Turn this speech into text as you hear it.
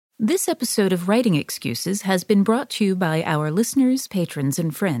This episode of Writing Excuses has been brought to you by our listeners, patrons,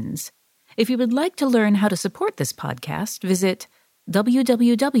 and friends. If you would like to learn how to support this podcast, visit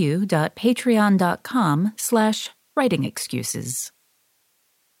www.patreon.com/writingexcuses.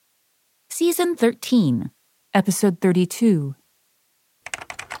 Season 13, Episode 32.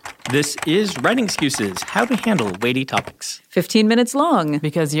 This is Writing Excuses, how to handle weighty topics. 15 minutes long.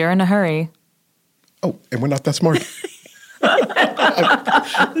 Because you're in a hurry. Oh, and we're not that smart.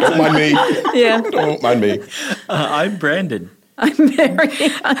 Don't mind me. Yeah. Don't mind me. I'm Brandon. I'm Mary.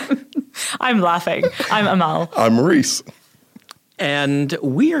 I'm laughing. I'm Amal. I'm Maurice. And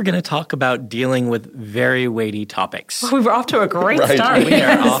we are going to talk about dealing with very weighty topics. We were off to a great Right. start. We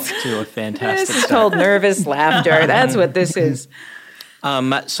are off to a fantastic This is start. called nervous laughter. That's what this is.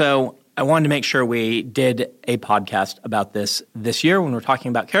 So I wanted to make sure we did a podcast about this year when we're talking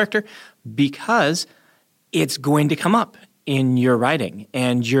about character, because it's going to come up in your writing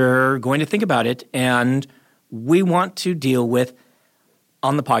and you're going to think about it. And we want to deal with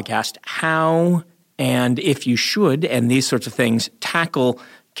on the podcast how and if you should, and these sorts of things, tackle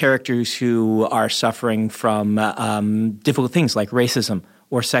characters who are suffering from difficult things like racism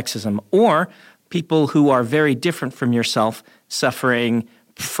or sexism, or people who are very different from yourself suffering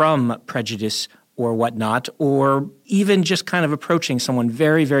from prejudice or whatnot, or even just kind of approaching someone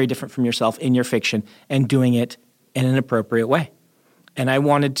very, very different from yourself in your fiction and doing it in an appropriate way. And I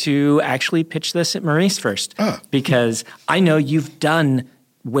wanted to actually pitch this at Maurice first, because I know you've done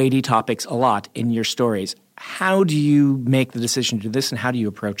weighty topics a lot in your stories. How do you make the decision to do this, and how do you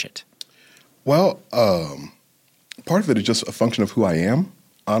approach it? Well, part of it is just a function of who I am,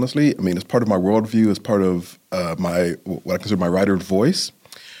 honestly. I mean, it's part of my worldview. It's part of what I consider my writer's voice.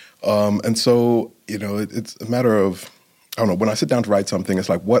 And so, it's a matter of, I don't know, when I sit down to write something, it's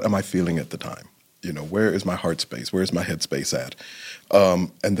like, what am I feeling at the time? Where is my heart space? Where is my head space at? And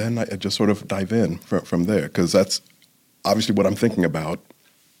then I just sort of dive in from there, because that's obviously what I'm thinking about.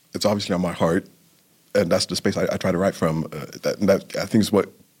 It's obviously on my heart, and that's the space I try to write from. That I think is what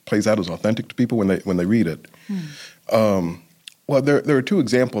plays out as authentic to people when they read it. Well, there are two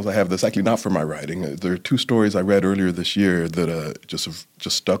examples I have that's actually not from my writing. There are two stories I read earlier this year that just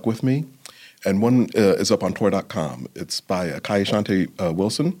stuck with me, and one is up on Tor.com. It's by Kai Ashante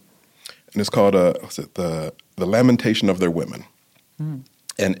Wilson, and it's called The Lamentation of Their Women.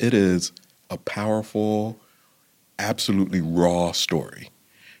 And it is a powerful, absolutely raw story.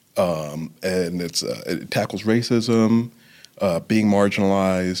 And it tackles racism, being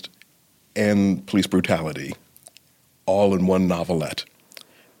marginalized, and police brutality, all in one novelette.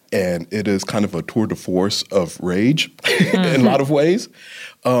 And it is kind of a tour de force of rage in a lot of ways.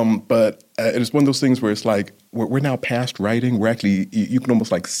 But it is one of those things where it's like, we're now past writing. We're actually, you can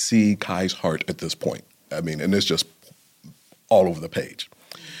almost like see Kai's heart at this point. I mean, and it's just all over the page.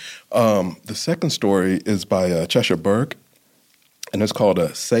 The second story is by Cheshire Burke, and it's called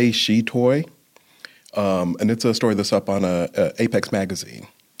Say She Toy. And it's a story that's up on Apex Magazine.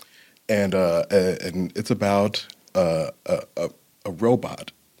 And it's about a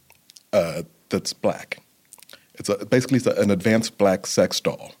robot that's black. It's basically an advanced black sex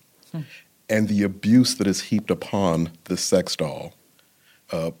doll. And the abuse that is heaped upon this sex doll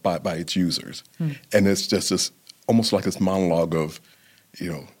by its users. And it's just this, almost like this monologue of,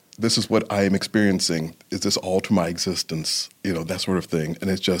 this is what I am experiencing. Is this all to my existence? That sort of thing. And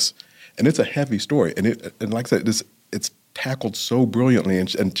it's a heavy story. And like I said, it's tackled so brilliantly,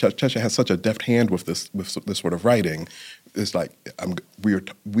 and Cheshire has such a deft hand with this sort of writing. It's like we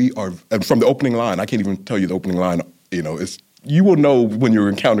are, and from the opening line, I can't even tell you the opening line. You will know when you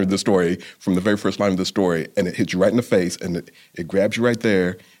encountered the story from the very first line of the story, and it hits you right in the face, and it grabs you right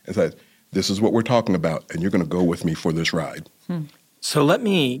there and says, "This is what we're talking about, and you're going to go with me for this ride." So let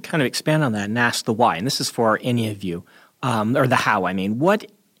me kind of expand on that and ask the why. And this is for any of you, or the how. I mean,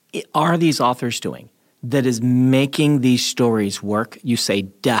 what are these authors doing that is making these stories work? You say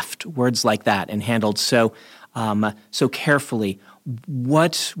deft, words like that, and handled so carefully.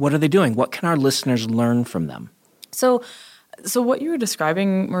 What are they doing? What can our listeners learn from them? So what you were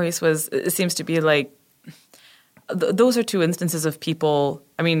describing, Maurice, it seems to be like those are two instances of people.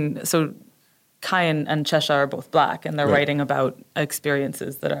 I mean, so Kai and Cheshire are both black, and they're writing about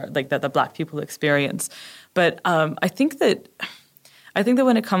experiences that are like that the black people experience. But I think that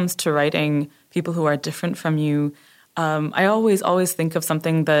when it comes to writing people who are different from you, I always think of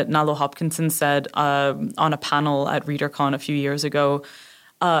something that Nalo Hopkinson said on a panel at ReaderCon a few years ago,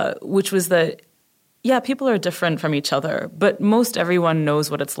 which was that, yeah, people are different from each other, but most everyone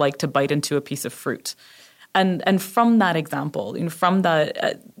knows what it's like to bite into a piece of fruit. And from that example, from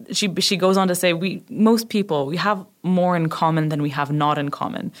that, she goes on to say, most people, we have more in common than we have not in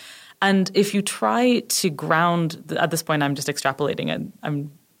common. And if you try to ground, at this point I'm just extrapolating and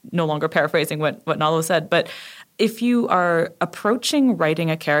I'm no longer paraphrasing what Nalo said, but if you are approaching writing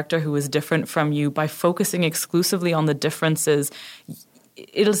a character who is different from you by focusing exclusively on the differences,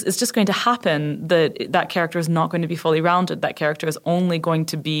 it's just going to happen that character is not going to be fully rounded. That character is only going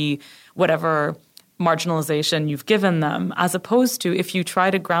to be whatever marginalization you've given them, as opposed to if you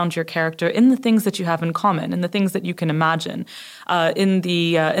try to ground your character in the things that you have in common, in the things that you can imagine, in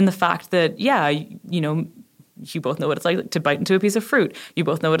the fact that, you both know what it's like to bite into a piece of fruit. You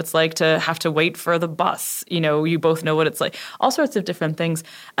both know what it's like to have to wait for the bus. You both know what it's like. All sorts of different things.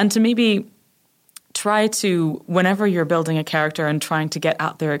 And to maybe try to, whenever you're building a character and trying to get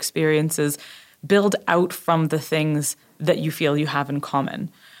at their experiences, build out from the things that you feel you have in common.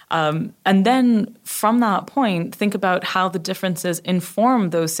 And then from that point, think about how the differences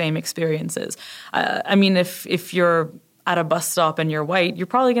inform those same experiences. If you're at a bus stop and you're white, you're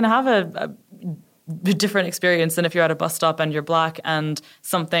probably going to have a different experience than if you're at a bus stop and you're black and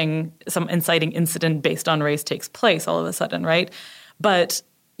some inciting incident based on race takes place all of a sudden, right? But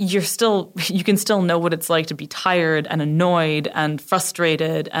you can still know what it's like to be tired and annoyed and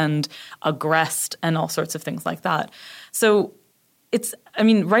frustrated and aggressed and all sorts of things like that. So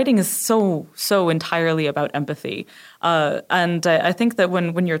writing is so entirely about empathy. And I think that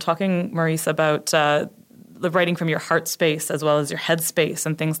when you're talking, Maurice, about the writing from your heart space as well as your head space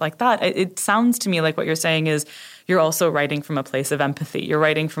and things like that, it sounds to me like what you're saying is you're also writing from a place of empathy. You're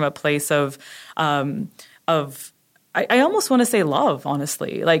writing from a place of I almost want to say love,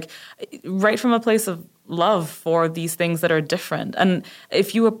 honestly. Like, write from a place of love for these things that are different. And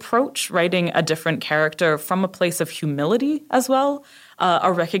if you approach writing a different character from a place of humility as well,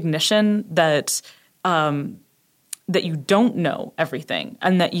 a recognition that that you don't know everything,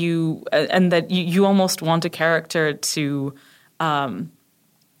 and that you almost want a character to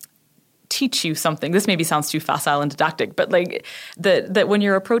teach you something. This maybe sounds too facile and didactic, but like that when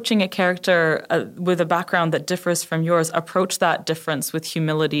you're approaching a character with a background that differs from yours, approach that difference with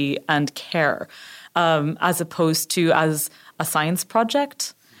humility and care, as opposed to as a science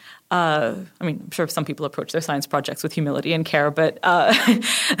project. I'm sure some people approach their science projects with humility and care, but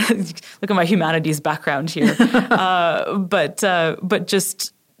look at my humanities background here. But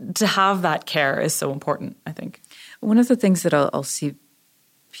just to have that care is so important, I think. One of the things that I'll see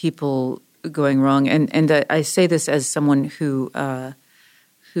people going wrong, and I say this as someone who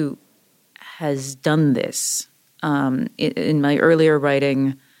has done this in my earlier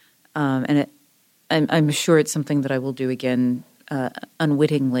writing, and I'm sure it's something that I will do again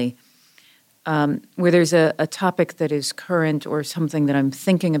unwittingly, where there's a topic that is current or something that I'm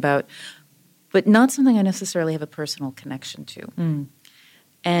thinking about, but not something I necessarily have a personal connection to. Mm.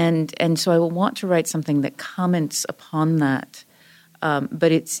 And so I will want to write something that comments upon that,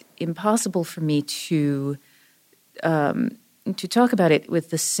 but it's impossible for me to talk about it with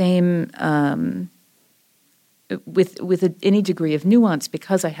the same with any degree of nuance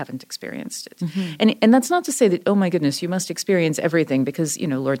because I haven't experienced it. Mm-hmm. And that's not to say that, oh my goodness, you must experience everything because,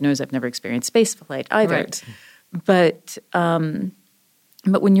 Lord knows I've never experienced space flight either. Right. But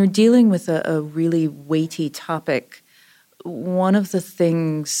when you're dealing with a really weighty topic, one of the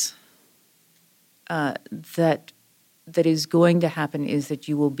things that is going to happen is that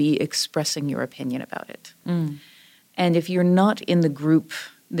you will be expressing your opinion about it. Mm. And if you're not in the group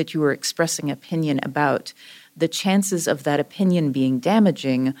that you are expressing opinion about, the chances of that opinion being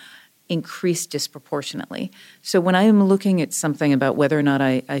damaging increase disproportionately. So when I am looking at something about whether or not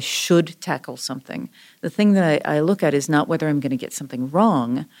I should tackle something, the thing that I look at is not whether I'm going to get something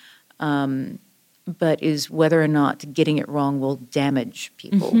wrong, but is whether or not getting it wrong will damage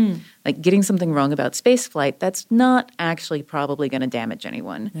people. Mm-hmm. Like getting something wrong about spaceflight, that's not actually probably going to damage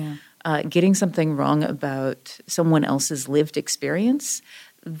anyone. Yeah. Getting something wrong about someone else's lived experience,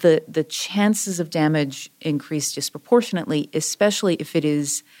 the chances of damage increase disproportionately, especially if it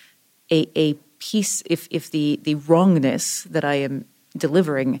is a piece, if the wrongness that I am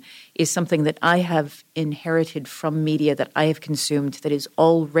delivering is something that I have inherited from media that I have consumed that is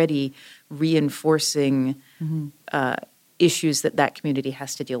already reinforcing issues that community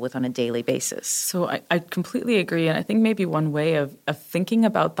has to deal with on a daily basis. So I completely agree. And I think maybe one way of thinking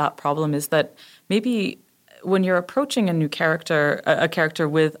about that problem is that maybe when you're approaching a new character, a character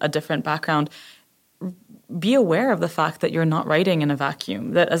with a different background, be aware of the fact that you're not writing in a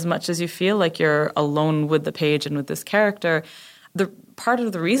vacuum, that as much as you feel like you're alone with the page and with this character, the part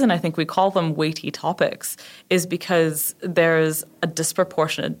of the reason I think we call them weighty topics is because there's a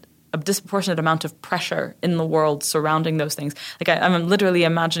disproportionate a disproportionate amount of pressure in the world surrounding those things. Like I'm literally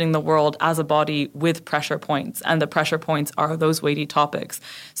imagining the world as a body with pressure points, and the pressure points are those weighty topics.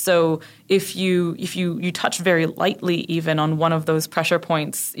 So if you touch very lightly even on one of those pressure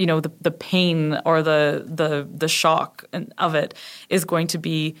points, the pain or the shock of it is going to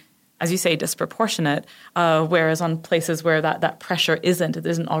be, as you say, disproportionate, whereas on places where that pressure it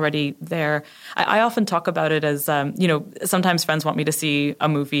isn't already there. I often talk about it as, sometimes friends want me to see a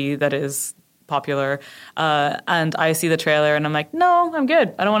movie that is popular, and I see the trailer and I'm like, no, I'm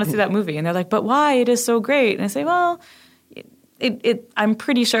good. I don't want to see that movie. And they're like, but why? It is so great. And I say, well, I'm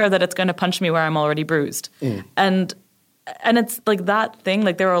pretty sure that it's going to punch me where I'm already bruised. And it's like that thing,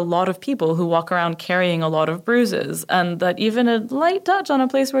 like there are a lot of people who walk around carrying a lot of bruises, and that even a light touch on a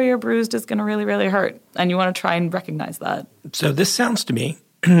place where you're bruised is going to really, really hurt. And you want to try and recognize that. So this sounds to me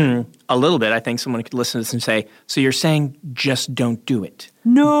a little bit, I think someone could listen to this and say, so you're saying just don't do it.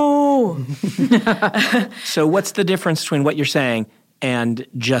 No. So what's the difference between what you're saying and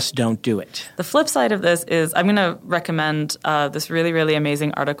just don't do it? The flip side of this is I'm going to recommend this really, really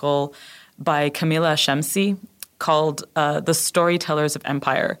amazing article by Camila Shamsi called The Storytellers of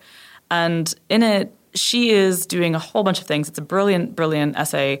Empire. And in it, she is doing a whole bunch of things. It's a brilliant, brilliant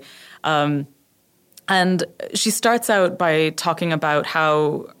essay. And she starts out by talking about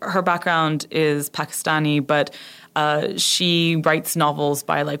how her background is Pakistani, but she writes novels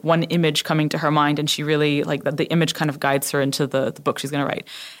by like one image coming to her mind, and she really like the image kind of guides her into the book she's going to write.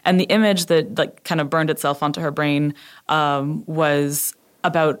 And the image that like kind of burned itself onto her brain was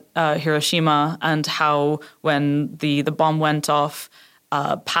about Hiroshima, and how when the bomb went off,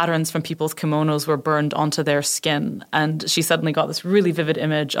 patterns from people's kimonos were burned onto their skin. And she suddenly got this really vivid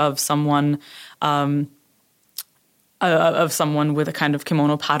image of someone with a kind of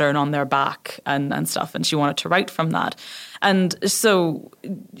kimono pattern on their back and stuff. And she wanted to write from that. And so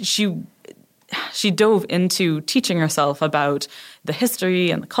she dove into teaching herself about the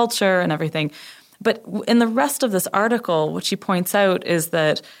history and the culture and everything. But in the rest of this article, what she points out is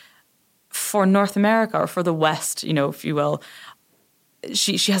that for North America, or for the West, if you will,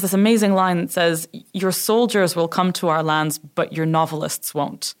 she has this amazing line that says, your soldiers will come to our lands, but your novelists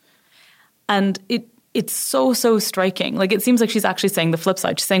won't. And it's so, so striking. Like, it seems like she's actually saying the flip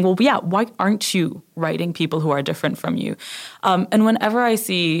side. She's saying, well, yeah, why aren't you writing people who are different from you? And whenever I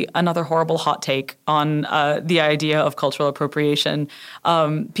see another horrible hot take on the idea of cultural appropriation,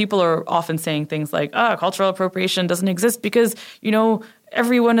 people are often saying things like, cultural appropriation doesn't exist because,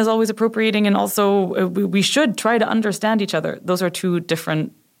 everyone is always appropriating, and also we should try to understand each other. Those are two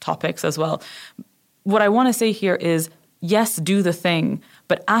different topics as well. What I want to say here is, yes, do the thing,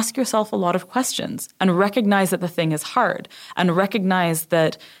 but ask yourself a lot of questions and recognize that the thing is hard, and recognize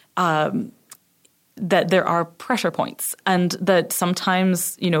that that there are pressure points, and that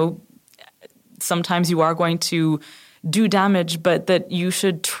sometimes you are going to do damage, but that you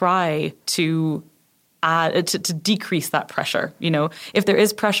should try to decrease that pressure. If there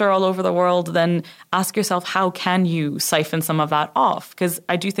is pressure all over the world, then ask yourself, how can you siphon some of that off? Because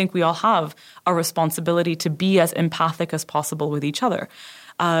I do think we all have a responsibility to be as empathic as possible with each other.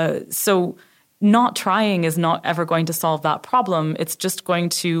 So not trying is not ever going to solve that problem. It's just going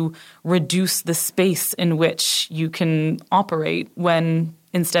to reduce the space in which you can operate, when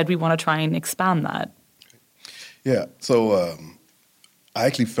instead we want to try and expand that. Yeah. So I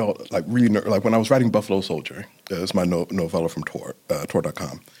actually felt like really like when I was writing Buffalo Soldier, it's my novella from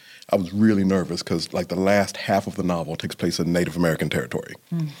Tor.com. I was really nervous because like the last half of the novel takes place in Native American territory.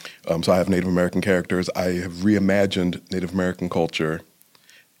 So I have Native American characters. I have reimagined Native American culture,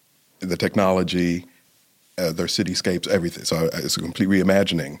 the technology, their cityscapes, everything. So it's a complete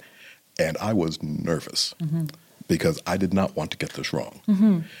reimagining. And I was nervous because I did not want to get this wrong.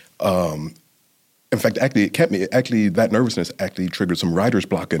 In fact, actually, it kept me. Actually, that nervousness actually triggered some writer's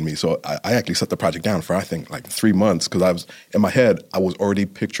block in me. So I actually set the project down for, I think, like 3 months, because I was in my head, I was already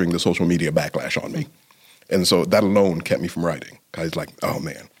picturing the social media backlash on me, and so that alone kept me from writing. I was like, oh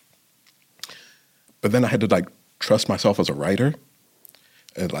man. But then I had to like trust myself as a writer,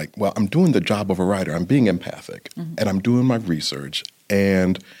 and like, well, I'm doing the job of a writer. I'm being empathic, and I'm doing my research,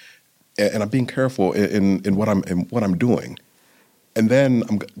 and I'm being careful in what I'm doing. And then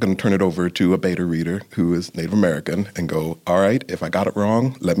I'm going to turn it over to a beta reader who is Native American and go, all right, if I got it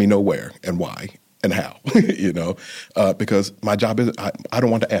wrong, let me know where and why and how, because my job is I don't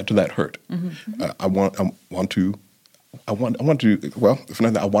want to add to that hurt. I want to, well, if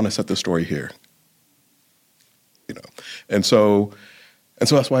nothing, I want to set the story here, And so And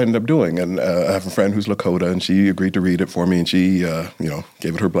so that's what I ended up doing. And I have a friend who's Lakota, and she agreed to read it for me, and she,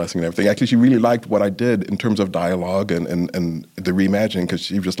 gave it her blessing and everything. Actually, she really liked what I did in terms of dialogue and the reimagining, because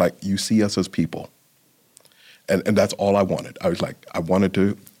she was just like, you see us as people. And that's all I wanted. I was like, I wanted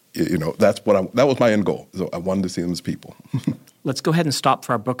to, that was my end goal. So I wanted to see them as people. Let's go ahead and stop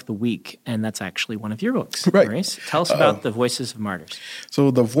for our book of the week, and that's actually one of your books. Right. Maurice, tell us about The Voices of Martyrs.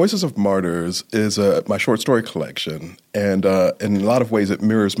 So The Voices of Martyrs is my short story collection, and in a lot of ways it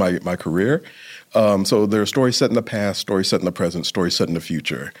mirrors my career. So there are stories set in the past, stories set in the present, stories set in the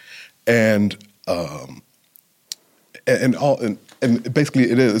future. And basically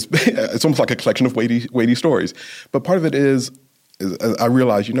it's almost like a collection of weighty stories. But part of it is I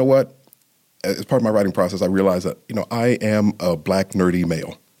realized, you know what? As part of my writing process, I realized that, I am a Black nerdy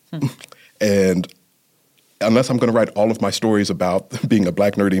male. And unless I'm going to write all of my stories about being a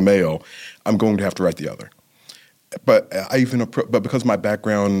Black nerdy male, I'm going to have to write the other. But but because of my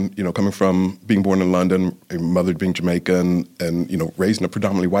background, coming from being born in London, my mother being Jamaican, and, raised in a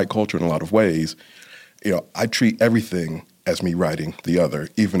predominantly white culture in a lot of ways, I treat everything as me writing the other,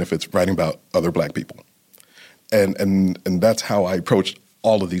 even if it's writing about other Black people. And that's how I approached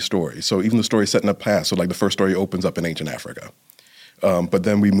all of these stories. So even the stories set in the past, so like the first story opens up in ancient Africa. But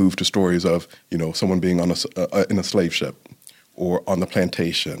then we move to stories of, someone being on in a slave ship or on the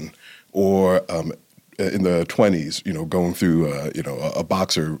plantation or in the 20s, going through, a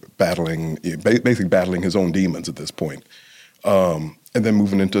boxer battling, basically battling his own demons at this point. And then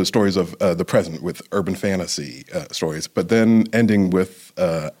moving into stories of the present with urban fantasy stories, but then ending with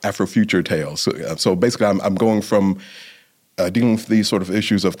Afrofuture tales. So basically I'm going from dealing with these sort of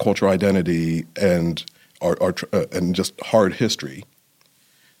issues of cultural identity and just hard history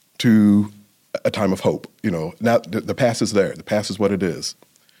to a time of hope. Now the past is there. The past is what it is.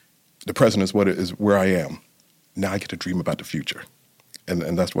 The present is what it is, where I am. Now I get to dream about the future.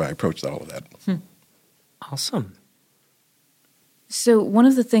 And that's why I approached all of that. Awesome. So one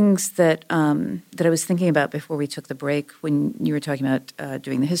of the things that I was thinking about before we took the break, when you were talking about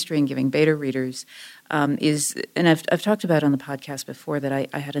doing the history and giving beta readers, is, and I've talked about on the podcast before, that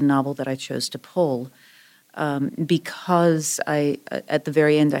I had a novel that I chose to pull because at the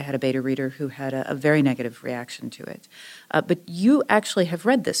very end I had a beta reader who had a very negative reaction to it. But you actually have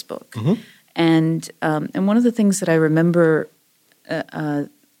read this book, and one of the things that I remember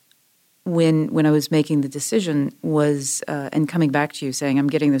when I was making the decision was, and coming back to you saying, I'm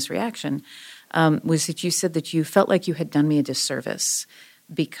getting this reaction, was that you said that you felt like you had done me a disservice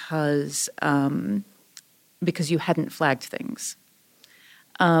because you hadn't flagged things.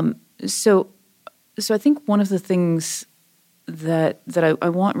 So I think one of the things that I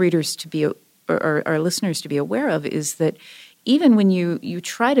want readers to be, or our listeners to be aware of, is that even when you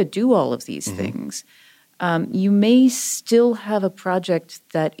try to do all of these things, you may still have a project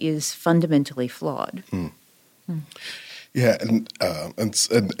that is fundamentally flawed. Yeah, and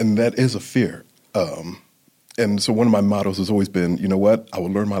that is a fear. And so one of my mottos has always been, you know what, I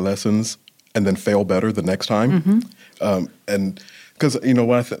will learn my lessons and then fail better the next time. And because, when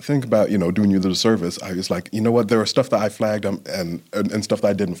I think about, doing you the disservice, I was like, you know what, there are stuff that I flagged and stuff that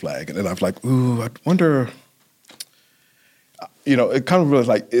I didn't flag. And I was like, ooh, I wonder... it kind of was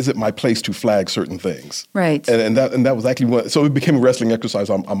like, is it my place to flag certain things? Right. And that was actually what, so it became a wrestling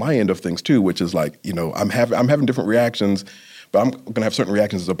exercise on my end of things too, which is like, I'm having different reactions, but I'm going to have certain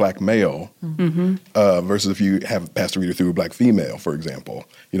reactions as a Black male versus if you have passed a reader through a Black female, for example.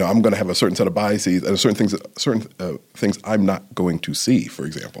 I'm going to have a certain set of biases and certain things I'm not going to see, for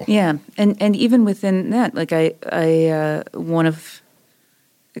example. Yeah, and even within that, like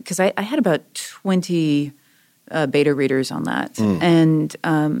because I had about 20 beta readers on that, and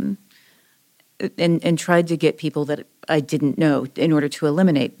tried to get people that I didn't know in order to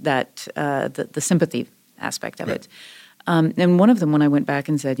eliminate that the sympathy aspect of it. And one of them, when I went back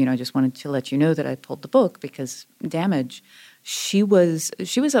and said, I just wanted to let you know that I pulled the book because damage, she was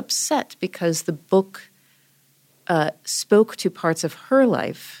upset because the book spoke to parts of her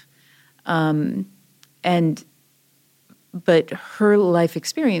life, but her life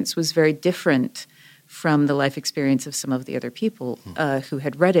experience was very different from the life experience of some of the other people who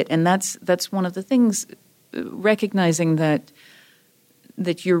had read it. And that's one of the things, recognizing that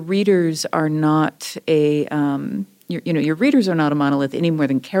your readers are not your readers are not a monolith any more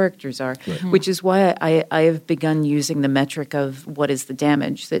than characters are, right. Which is why I have begun using the metric of what is the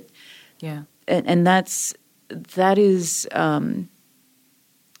damage that, and that is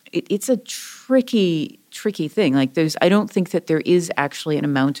it's a tricky thing. Like I don't think that there is actually an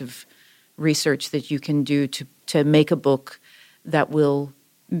amount of research that you can do to make a book that will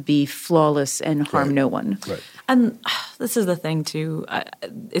be flawless and harm no one. Right. And this is the thing too.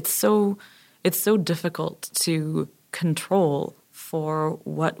 It's so difficult to control for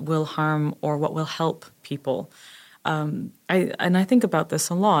what will harm or what will help people. I think about this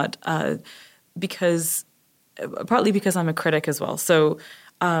a lot partly because I'm a critic as well. So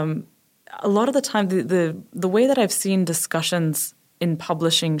a lot of the time, the way that I've seen discussions in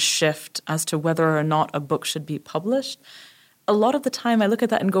publishing shift as to whether or not a book should be published, a lot of the time I look at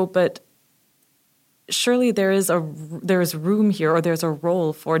that and go, but surely there is room here, or there's a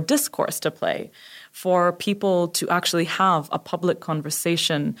role for discourse to play, for people to actually have a public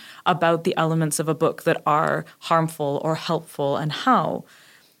conversation about the elements of a book that are harmful or helpful and how.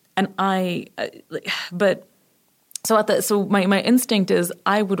 And so my instinct is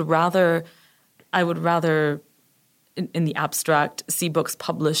I would rather in the abstract see books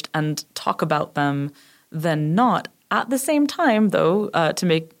published and talk about them than not. At the same time, though, to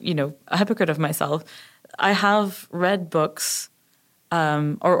make a hypocrite of myself, I have read books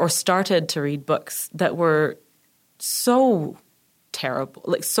or started to read books that were so terrible,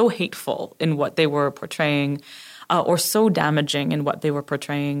 like so hateful in what they were portraying, or so damaging in what they were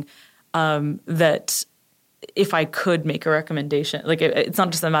portraying, that if I could make a recommendation, like it's not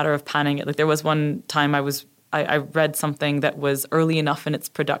just a matter of panning it. Like there was one time I read something that was early enough in its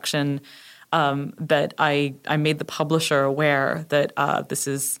production that I made the publisher aware that this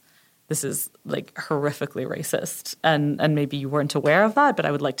is like horrifically racist, and maybe you weren't aware of that, but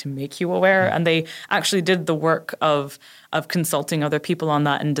I would like to make you aware. And they actually did the work of consulting other people on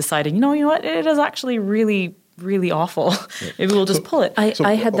that and deciding, you know what, it is actually really, really awful. Maybe we'll just pull it.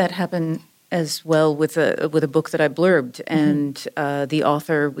 I had that happen as well with a book that I blurbed, and the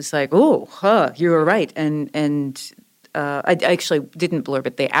author was like, "Oh, you were right," and I actually didn't blurb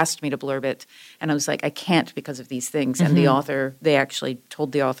it. They asked me to blurb it, and I was like, I can't because of these things. And the author, they actually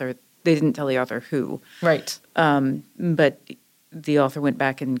told the author, they didn't tell the author who. Right. But the author went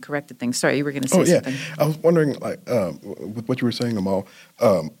back and corrected things. Sorry, you were going to say something. I was wondering, like, with what you were saying, Amal,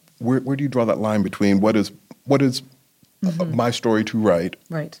 where do you draw that line between what is my story to write,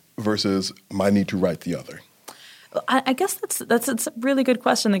 right, versus my need to write the other? I guess that's a really good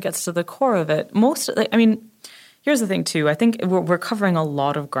question that gets to the core of it. Here's the thing too. I think we're covering a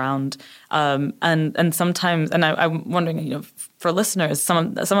lot of ground, and sometimes, and I'm wondering, for listeners,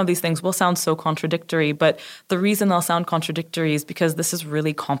 some of these things will sound so contradictory. But the reason they'll sound contradictory is because this is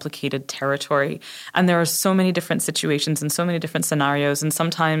really complicated territory, and there are so many different situations and so many different scenarios. And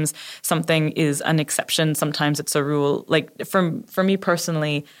sometimes something is an exception, sometimes it's a rule. Like for me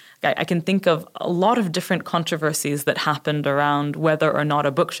personally, I can think of a lot of different controversies that happened around whether or not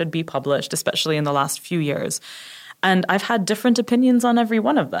a book should be published, especially in the last few years. And I've had different opinions on every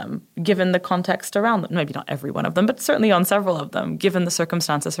one of them, given the context around them. Maybe not every one of them, but certainly on several of them, given the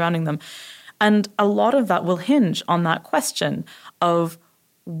circumstances surrounding them. And a lot of that will hinge on that question of,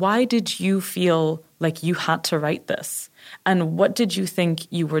 why did you feel like you had to write this? And what did you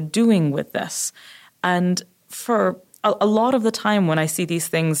think you were doing with this? And for a lot of the time when I see these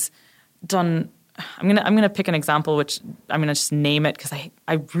things done, I'm gonna pick an example, which I'm gonna just name it because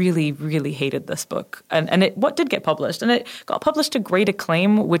I really, really hated this book. And it did get published, and it got published to great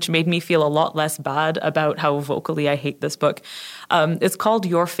acclaim, which made me feel a lot less bad about how vocally I hate this book. It's called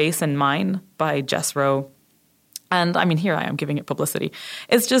Your Face and Mine by Jess Rowe. And here I am giving it publicity.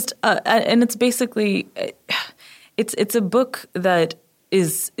 It's just, and it's basically, it's a book that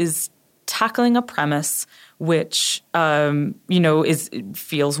is tackling a premise which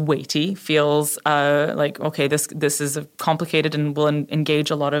feels weighty, feels like, okay, this is complicated and will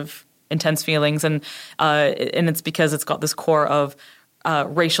engage a lot of intense feelings, and it's because it's got this core of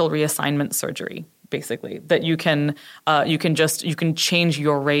racial reassignment surgery, basically, that you can change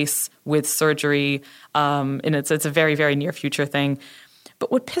your race with surgery, and it's a very, very near future thing.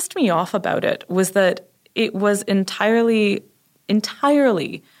 But what pissed me off about it was that it was entirely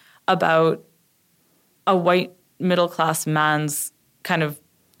about a white middle-class man's kind of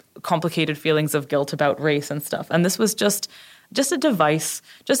complicated feelings of guilt about race and stuff. And this was just a device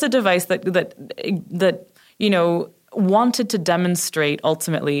that wanted to demonstrate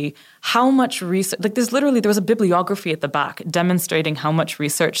ultimately how much research, like there was a bibliography at the back demonstrating how much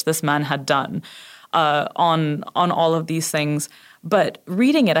research this man had done on all of these things. But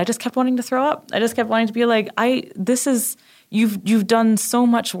reading it, I just kept wanting to throw up. I just kept wanting to be like, you've done so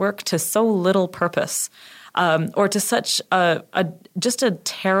much work to so little purpose, or to such just a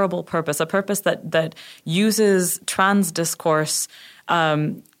terrible purpose, a purpose that uses trans discourse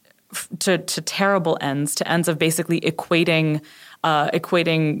to terrible ends, to ends of basically equating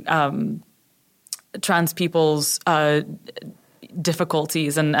trans people's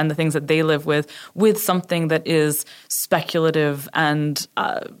difficulties and the things that they live with something that is speculative and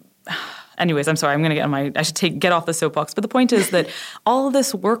anyways, I'm sorry, I'm going to I should get off the soapbox. But the point is that all of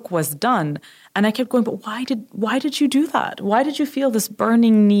this work was done, and I kept going, but why did you do that? Why did you feel this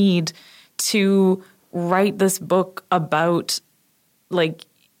burning need to write this book about, like,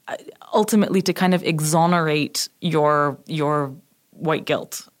 ultimately to kind of exonerate your white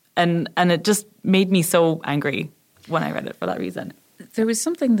guilt? And it just made me so angry when I read it for that reason. There was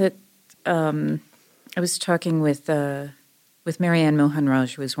something that I was talking with Marianne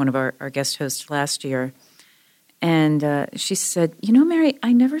Mohanraj, who was one of our guest hosts last year, and she said, "You know, Mary,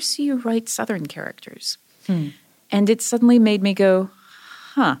 I never see you write Southern characters." And it suddenly made me go,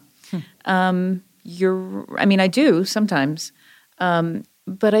 huh. I mean, I do sometimes,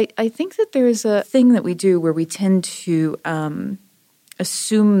 but I think that there is a thing that we do where we tend to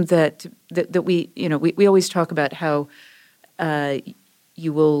assume that we always talk about how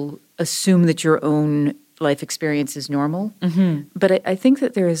you will assume that your own life experience is normal. Mm-hmm. But I think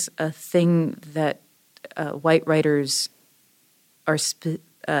that there is a thing that white writers are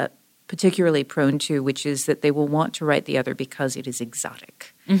particularly prone to, which is that they will want to write the other because it is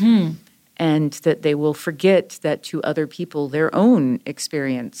exotic. Mm-hmm. And that they will forget that to other people, their own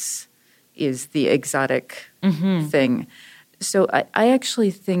experience is the exotic thing. So I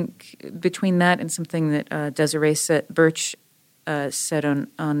actually think between that and something that Desiree Birch said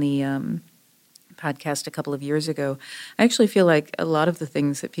on the podcast a couple of years ago, I actually feel like a lot of the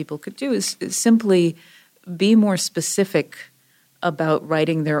things that people could do is simply be more specific about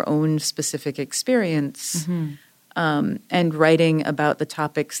writing their own specific experience and writing about the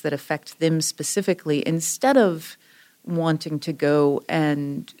topics that affect them specifically instead of wanting to go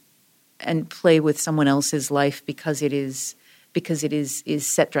and play with someone else's life because it is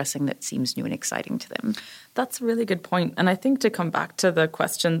set dressing that seems new and exciting to them. That's a really good point. And I think to come back to the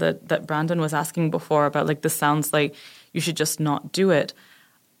question that Brandon was asking before about, like, this sounds like you should just not do it,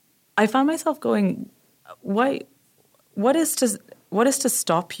 I found myself going, what is to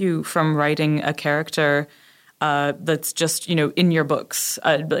stop you from writing a character that's just, in your books,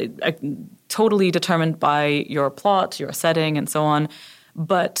 totally determined by your plot, your setting, and so on,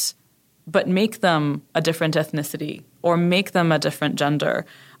 but make them a different ethnicity, or make them a different gender,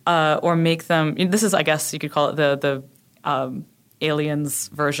 or make them. This is, I guess, you could call it the Aliens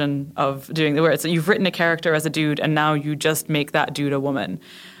version of doing the where it's you've written a character as a dude, and now you just make that dude a woman.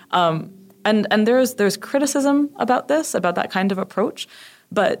 And there's criticism about that kind of approach,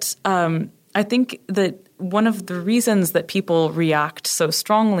 but I think that one of the reasons that people react so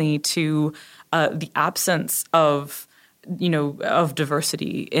strongly to the absence of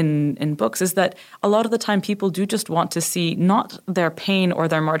diversity in books is that a lot of the time people do just want to see not their pain or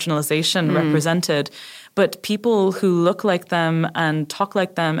their marginalization represented, but people who look like them and talk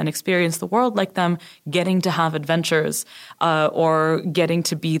like them and experience the world like them getting to have adventures or getting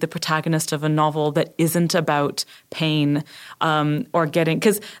to be the protagonist of a novel that isn't about pain or getting –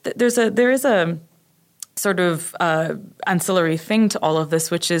 because there is a sort of ancillary thing to all of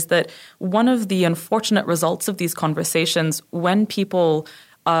this, which is that one of the unfortunate results of these conversations when people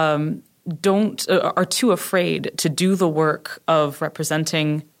are too afraid to do the work of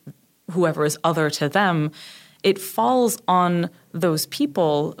representing whoever is other to them, it falls on those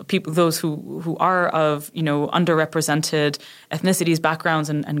people those who are of underrepresented ethnicities, backgrounds,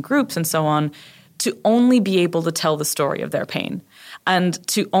 and groups, and so on, to only be able to tell the story of their pain, and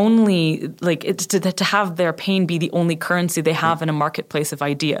to only to have their pain be the only currency they have in a marketplace of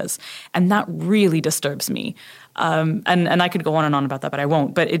ideas, and that really disturbs me. And I could go on and on about that, but I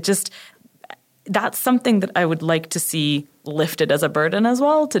won't. But it just that's something that I would like to see lifted as a burden as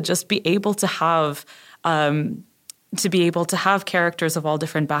well, to just be able to have characters of all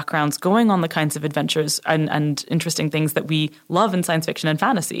different backgrounds going on the kinds of adventures and interesting things that we love in science fiction and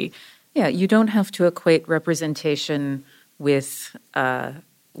fantasy. Yeah, you don't have to equate representation with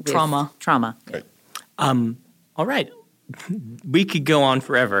trauma. Right. All right. We could go on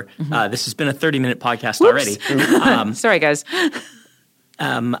forever. This has been a 30-minute podcast already. Sorry, guys.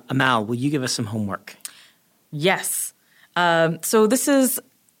 Amal, will you give us some homework? Yes. So this is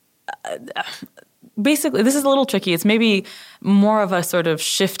basically, this is a little tricky. It's maybe more of a sort of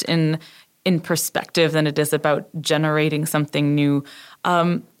shift in perspective than it is about generating something new.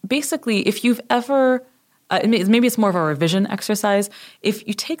 Basically, if you've ever maybe it's more of a revision exercise. If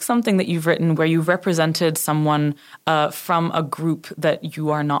you take something that you've written where you've represented someone from a group that you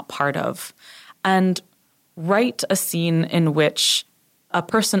are not part of, and write a scene in which a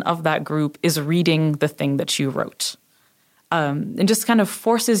person of that group is reading the thing that you wrote. It just kind of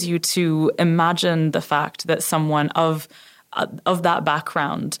forces you to imagine the fact that someone of of that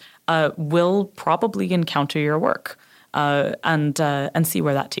background will probably encounter your work and see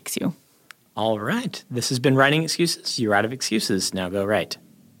where that takes you. All right. This has been Writing Excuses. You're out of excuses. Now go write.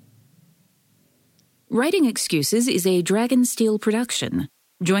 Writing Excuses is a Dragonsteel production,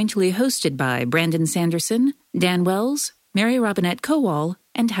 jointly hosted by Brandon Sanderson, Dan Wells, Mary Robinette Kowal,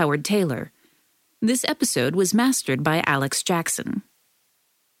 and Howard Taylor. This episode was mastered by Alex Jackson.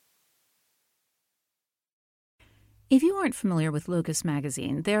 If you aren't familiar with Locus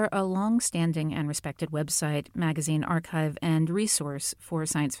Magazine, they're a long-standing and respected website, magazine archive, and resource for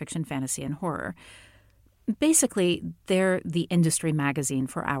science fiction, fantasy, and horror. Basically, they're the industry magazine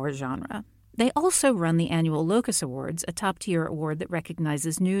for our genre. They also run the annual Locus Awards, a top-tier award that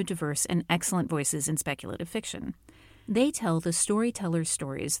recognizes new, diverse, and excellent voices in speculative fiction. They tell the storyteller's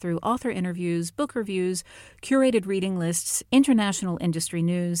stories through author interviews, book reviews, curated reading lists, international industry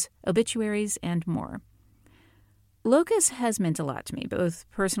news, obituaries, and more. Locus has meant a lot to me, both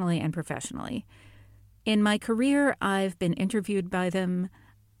personally and professionally. In my career, I've been interviewed by them,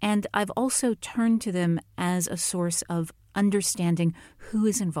 and I've also turned to them as a source of understanding who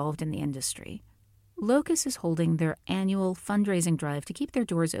is involved in the industry. Locus is holding their annual fundraising drive to keep their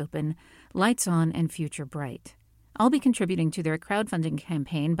doors open, lights on, and future bright. I'll be contributing to their crowdfunding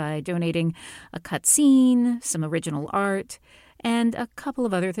campaign by donating a cut scene, some original art, and a couple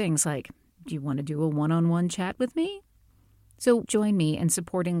of other things like, do you want to do a one-on-one chat with me? So join me in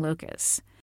supporting Locus.